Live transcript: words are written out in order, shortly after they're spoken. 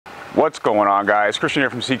What's going on, guys? Christian here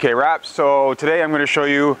from CK Wraps. So today I'm going to show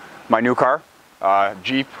you my new car,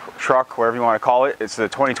 Jeep, truck, whatever you want to call it. It's the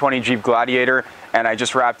 2020 Jeep Gladiator, and I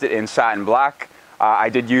just wrapped it in satin black. I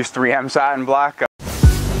did use 3M satin black.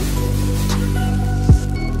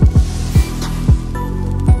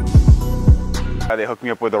 They hooked me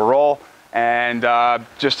up with a roll, and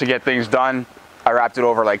just to get things done, I wrapped it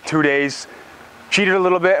over like 2 days. Cheated a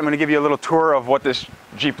little bit. I'm going to give you a little tour of what this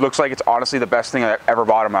Jeep looks like. It's honestly the best thing I've ever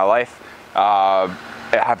bought in my life. I've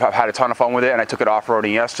had a ton of fun with it, and I took it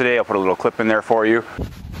off-roading yesterday. I'll put a little clip in there for you.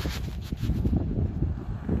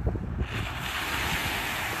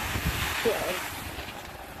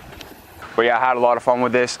 But yeah, I had a lot of fun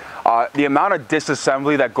with this. The amount of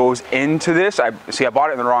disassembly that goes into this, I bought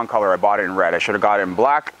it in the wrong color. I bought it in red. I should have got it in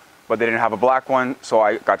black, but they didn't have a black one, so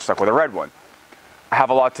I got stuck with a red one. I have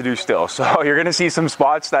a lot to do still. So you're gonna see some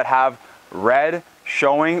spots that have red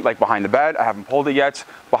showing, like behind the bed. I haven't pulled it yet.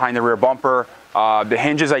 Behind the rear bumper. The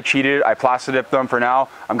hinges I cheated, I plasti dipped them for now.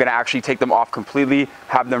 I'm gonna actually take them off completely,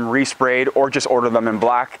 have them resprayed, or just order them in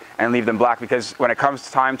black and leave them black, because when it comes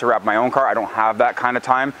to time to wrap my own car, I don't have that kind of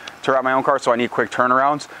time to wrap my own car, so I need quick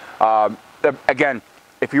turnarounds. Again,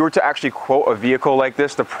 if you were to actually quote a vehicle like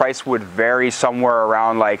this, the price would vary somewhere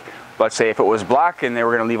around, like, let's say if it was black and they were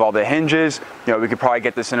going to leave all the hinges, you know, we could probably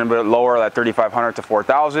get this in a bit lower, like $3,500 to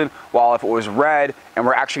 $4,000. While if it was red and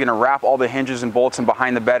we're actually going to wrap all the hinges and bolts and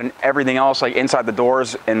behind the bed and everything else, like inside the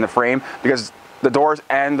doors in the frame, because the doors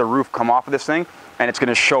and the roof come off of this thing, and it's going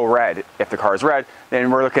to show red if the car is red, then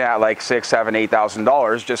we're looking at like $6,000, $7,000,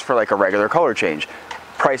 $8,000 just for like a regular color change.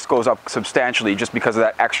 Price goes up substantially just because of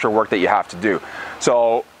that extra work that you have to do.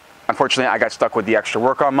 So unfortunately, I got stuck with the extra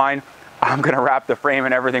work on mine. I'm gonna wrap the frame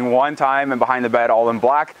and everything one time and behind the bed all in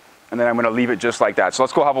black, and then I'm gonna leave it just like that. So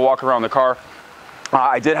let's go have a walk around the car.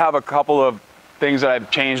 I did have a couple of things that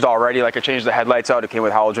I've changed already. Like I changed the headlights out. It came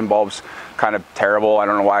with halogen bulbs, kind of terrible. I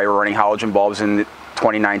don't know why we're running halogen bulbs in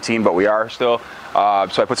 2019, but we are still.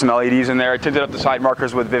 So I put some LEDs in there. I tinted up the side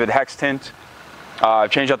markers with Vivid Hex tint.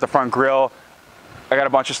 Changed out the front grille. I got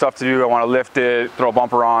a bunch of stuff to do. I want to lift it, throw a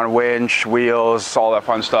bumper on, winch, wheels, all that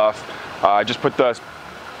fun stuff. I just put the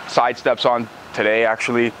side steps on today,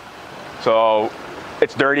 actually. So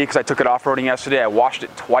it's dirty because I took it off-roading yesterday. I washed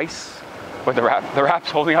it twice, but the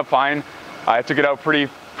wrap's holding up fine. I took it out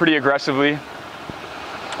pretty aggressively.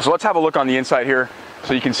 So let's have a look on the inside here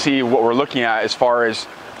so you can see what we're looking at as far as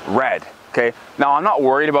red. Okay. Now I'm not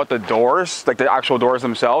worried about the doors, like the actual doors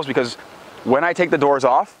themselves, because when I take the doors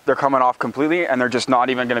off, they're coming off completely and they're just not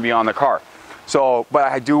even going to be on the car. So,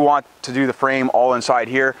 but I do want to do the frame all inside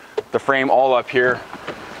here, the frame all up here,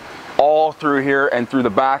 all through here and through the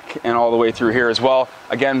back and all the way through here as well.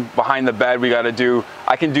 Again, behind the bed, we got to do,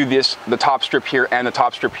 I can do this, the top strip here and the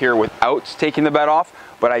top strip here without taking the bed off,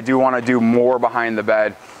 but I do want to do more behind the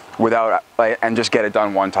bed without, and just get it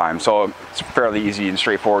done one time. So it's fairly easy and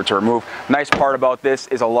straightforward to remove. Nice part about this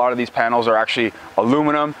is a lot of these panels are actually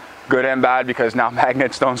aluminum. Good and bad, because now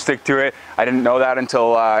magnets don't stick to it. I didn't know that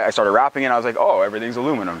until I started wrapping it. I was like, oh, everything's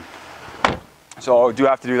aluminum. So I do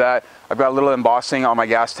have to do that. I've got a little embossing on my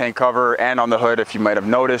gas tank cover and on the hood, if you might have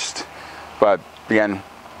noticed. But again,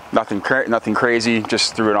 nothing crazy,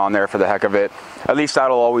 just threw it on there for the heck of it. At least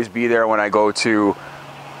that'll always be there when I go to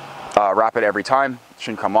wrap it every time. It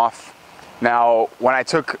shouldn't come off. Now, when I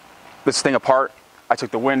took this thing apart, I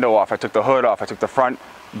took the window off, I took the hood off, I took the front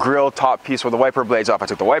grill top piece with the wiper blades off. I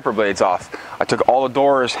took the wiper blades off. I took all the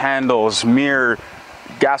doors, handles, mirror,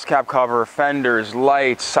 gas cap cover, fenders,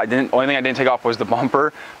 lights. Only thing I didn't take off was the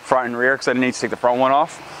bumper, front and rear, because I didn't need to take the front one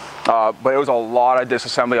off. But it was a lot of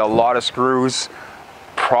disassembly, a lot of screws.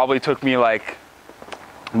 Probably took me like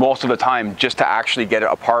most of the time just to actually get it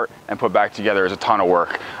apart and put back together. Is a ton of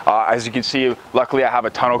work. As you can see, luckily I have a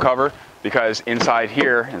tonneau cover, because inside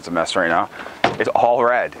here, it's a mess right now, it's all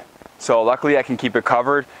red. So luckily I can keep it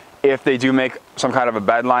covered. If they do make some kind of a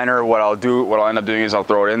bed liner, what I'll end up doing is I'll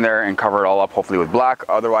throw it in there and cover it all up, hopefully with black.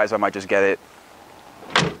 Otherwise I might just get it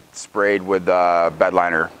sprayed with bed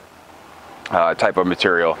liner type of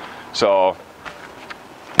material. So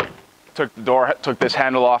took this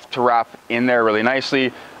handle off to wrap in there really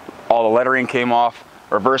nicely. All the lettering came off.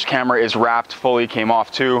 Reverse camera is wrapped fully, came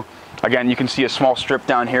off too. Again, you can see a small strip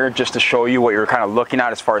down here just to show you what you're kind of looking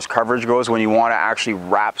at as far as coverage goes. When you want to actually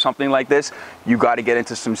wrap something like this, you got to get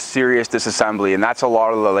into some serious disassembly, and that's a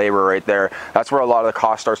lot of the labor right there. That's where a lot of the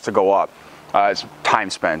cost starts to go up. It's time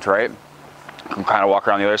spent, right? You can kind of walk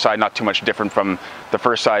around the other side, not too much different from the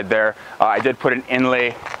first side there. I did put an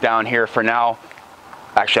inlay down here for now.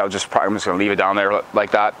 Actually, I'm just going to leave it down there like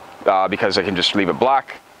that because I can just leave it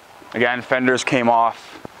black. Again, fenders came off.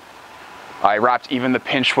 I wrapped even the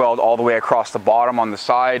pinch weld all the way across the bottom on the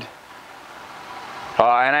side.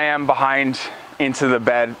 And I am behind into the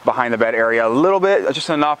bed, behind the bed area a little bit, just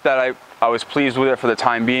enough that I was pleased with it for the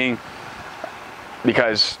time being,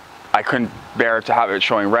 because I couldn't bear to have it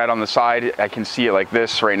showing red on the side. I can see it like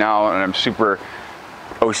this right now, and I'm super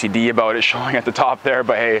OCD about it showing at the top there,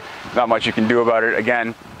 but hey, not much you can do about it.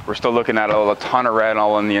 Again, we're still looking at a ton of red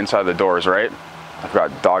all on the inside of the doors, right? I've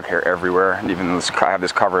got dog hair everywhere, and even this, I have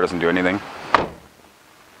this cover, it doesn't do anything.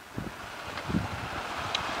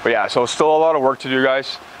 But yeah, so still a lot of work to do,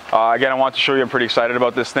 guys. Again, I want to show you I'm pretty excited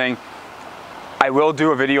about this thing. I will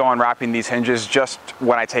do a video on wrapping these hinges just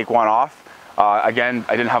when I take one off. Again,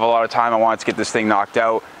 I didn't have a lot of time. I wanted to get this thing knocked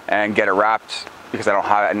out and get it wrapped because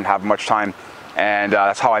I didn't have much time. And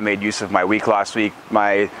that's how I made use of my week last week.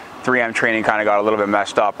 My 3M training kind of got a little bit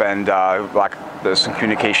messed up, and there's some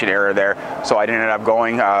communication error there. So I didn't end up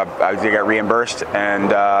going. I did get reimbursed, and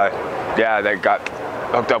yeah, they got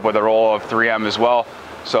hooked up with a roll of 3M as well.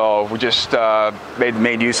 So we just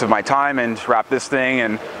made use of my time and wrapped this thing,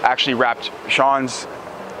 and actually wrapped Sean's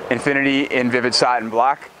Infinity in Vivid Satin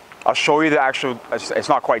Black. I'll show you the actual, it's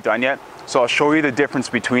not quite done yet, so I'll show you the difference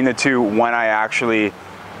between the two when I actually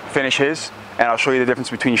finish his, and I'll show you the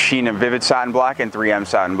difference between Sheen and Vivid Satin Black and 3M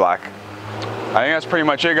Satin Black. I think that's pretty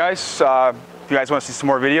much it, guys. If you guys want to see some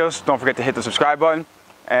more videos, don't forget to hit the subscribe button,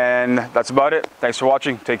 and that's about it. Thanks for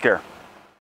watching. Take care.